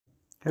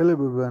Hello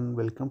everyone,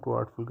 welcome to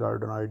Artful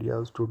Garden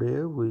Ideas. Today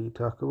we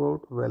talk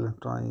about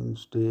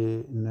Valentine's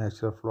Day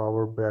natural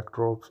flower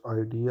backdrops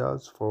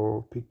ideas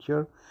for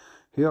picture.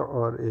 Here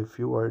are a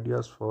few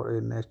ideas for a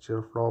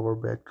natural flower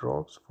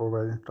backdrops for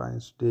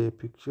Valentine's Day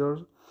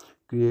pictures.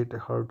 Create a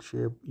heart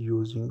shape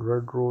using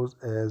red rose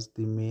as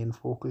the main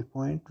focal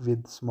point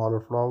with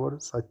smaller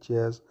flowers such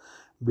as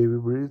baby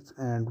breath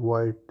and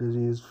white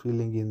daisies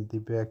filling in the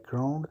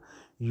background.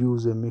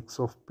 Use a mix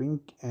of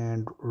pink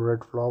and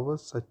red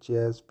flowers such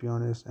as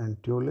peonies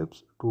and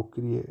tulips to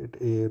create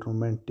a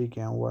romantic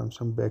and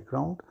whimsical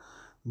background.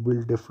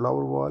 Build a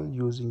flower wall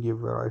using a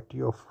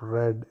variety of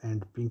red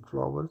and pink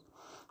flowers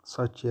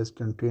such as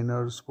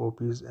containers,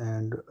 poppies,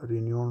 and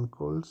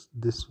ranunculus.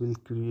 This will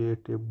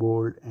create a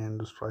bold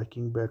and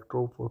striking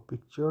backdrop for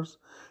pictures.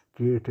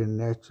 Create a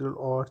natural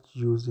arch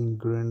using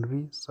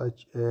greenery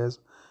such as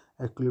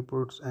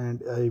eucalyptus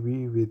and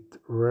ivy with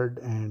red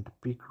and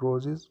pink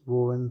roses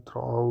woven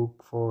throughout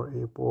for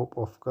a pop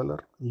of color.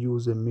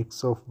 Use a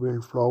mix of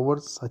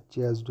wildflowers such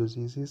as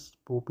daisies,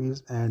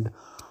 poppies, and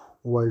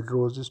wild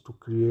roses to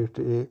create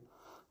a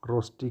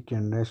rustic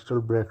and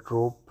natural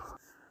backdrop.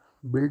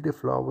 Build a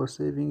flower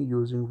saving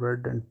using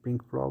red and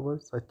pink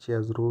flowers such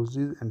as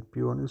roses and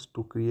peonies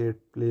to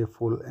create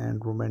playful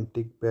and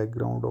romantic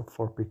background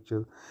for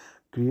pictures.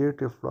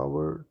 Create a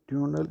flower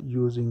tunnel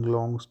using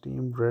long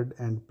stemmed red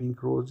and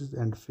pink roses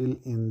and fill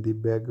in the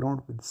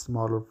background with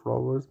smaller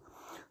flowers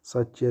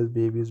such as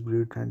baby's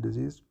breath and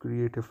disease.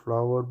 Create a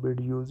flower bed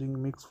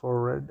using mix for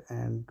red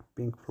and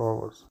pink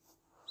flowers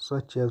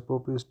such as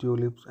poppies,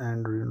 tulips,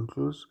 and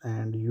ranunculus,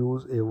 and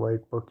use a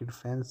white pocket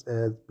fence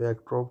as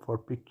backdrop for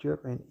picture.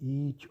 In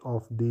each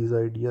of these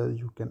ideas,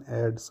 you can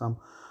add some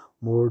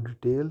more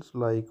details.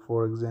 Like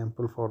for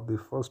example, for the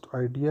first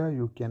idea,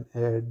 you can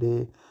add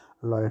a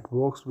light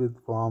box with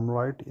warm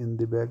light in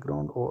the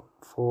background, or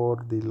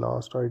for the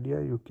last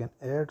idea, you can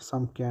add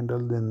some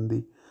candles in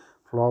the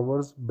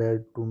flowers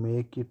bed to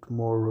make it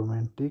more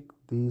romantic.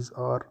 These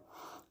are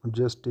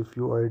just a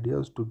few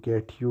ideas to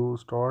get you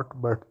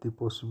started, but the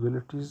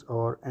possibilities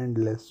are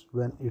endless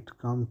when it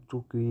comes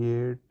to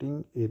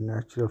creating a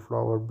natural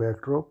flower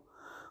backdrop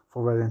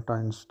for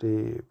Valentine's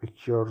Day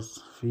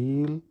pictures.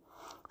 Feel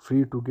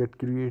free to get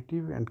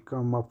creative and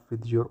come up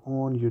with your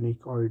own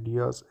unique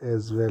ideas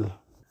as well.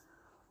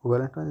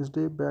 Valentine's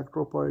Day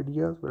backdrop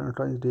ideas.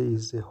 Valentine's Day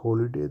is a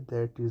holiday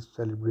that is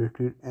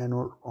celebrated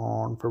annual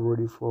on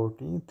February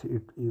 14th.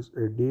 It is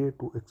a day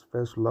to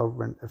express love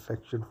and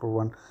affection for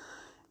one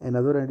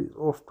another and is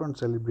often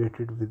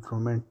celebrated with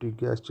romantic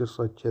gestures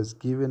such as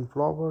giving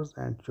flowers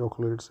and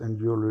chocolates and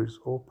jewelry. It's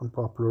often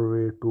popular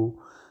way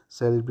to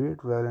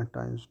celebrate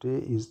Valentine's Day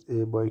is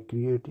by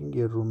creating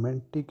a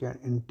romantic and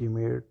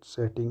intimate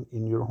setting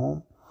in your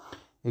home.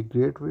 A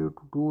great way to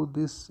do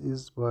this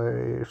is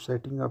by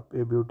setting up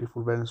a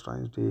beautiful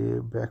Valentine's Day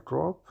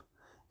backdrop.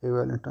 A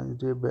Valentine's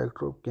Day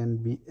backdrop can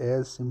be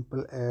as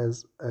simple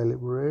as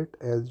elaborate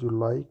as you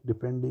like,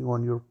 depending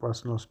on your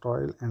personal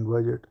style and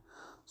budget.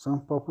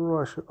 Some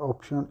popular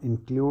options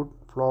include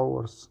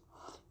flowers,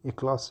 a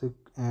classic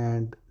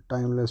and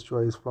timeless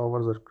choice.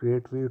 Flowers are a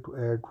great way to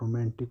add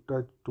romantic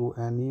touch to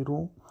any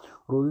room.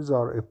 Roses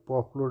are a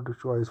popular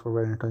choice for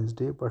Valentine's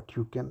Day, but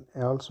you can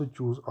also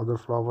choose other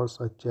flowers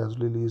such as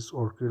lilies,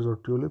 orchids, or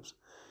tulips.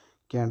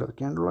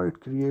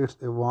 Candlelight creates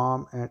a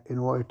warm and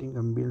inviting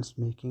ambience,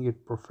 making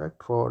it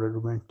perfect for a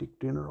romantic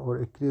dinner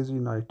or a crazy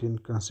night in.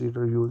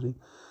 Consider using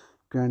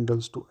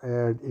candles to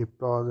add a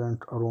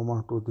pleasant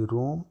aroma to the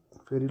room.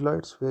 Fairy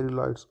lights. Fairy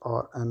lights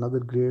are another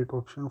great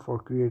option for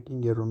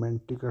creating a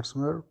romantic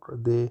atmosphere.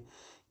 They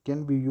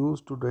can be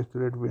used to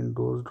decorate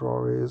windows,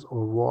 doorways,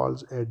 or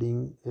walls,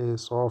 adding a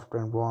soft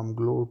and warm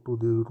glow to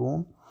the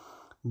room.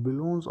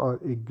 Balloons are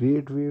a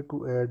great way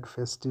to add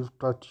festive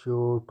touch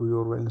to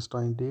your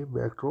Valentine's Day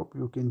backdrop.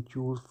 You can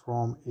choose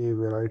from a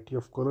variety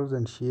of colors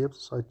and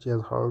shapes such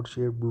as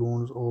heart-shaped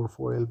balloons or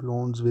foil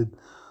balloons with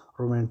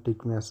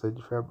romantic message.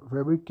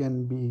 Fabric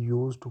can be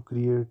used to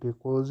create a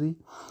cozy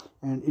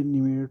and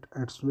intimate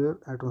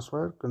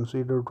atmosphere.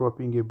 Consider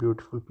dropping a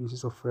beautiful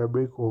pieces of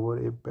fabric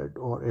over a bed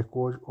or a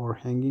couch or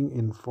hanging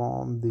in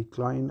from the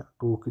client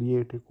to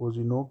create a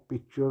cozy nook.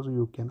 Pictures.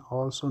 You can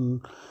also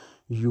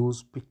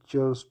use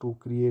pictures to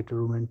create a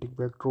romantic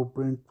backdrop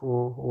print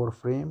or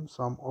frame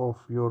some of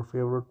your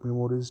favorite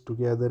memories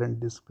together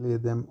and display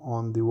them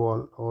on the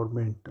wall or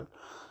mantle.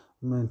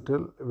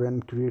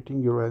 When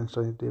creating your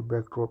Valentine's Day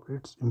backdrop,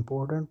 it's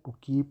important to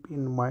keep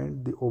in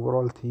mind the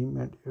overall theme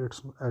and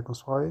its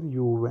atmosphere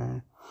you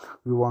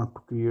want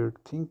to create.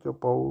 Think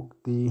about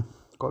the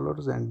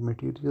colors and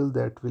materials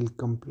that will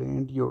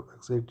complement your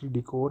exciting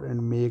decor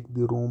and make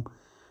the room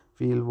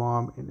feel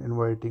warm and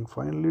inviting.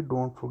 Finally,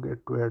 don't forget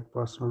to add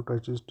personal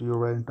touches to your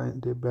Valentine's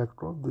Day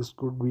backdrop. This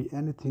could be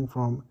anything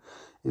from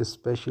a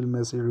special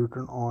message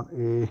written on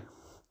a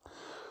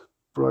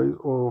prize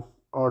of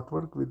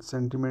artwork with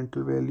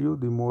sentimental value.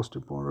 The most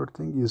important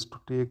thing is to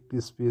take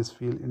this space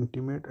feel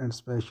intimate and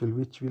special,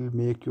 which will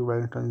make your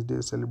Valentine's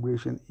Day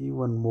celebration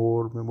even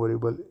more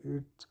memorable.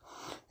 It's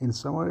in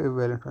summer, a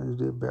Valentine's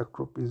Day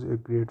backdrop is a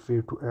great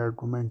way to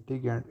add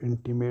romantic and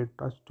intimate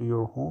touch to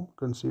your home.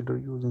 Consider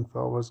using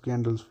flowers,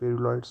 candles, fairy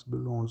lights,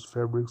 balloons,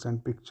 fabrics,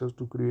 and pictures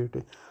to create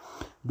a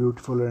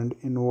beautiful and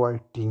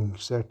inviting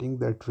setting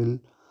that will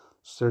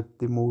set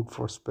the mood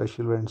for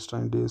special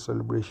Valentine's Day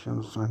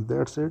celebrations. And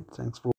that's it. Thanks for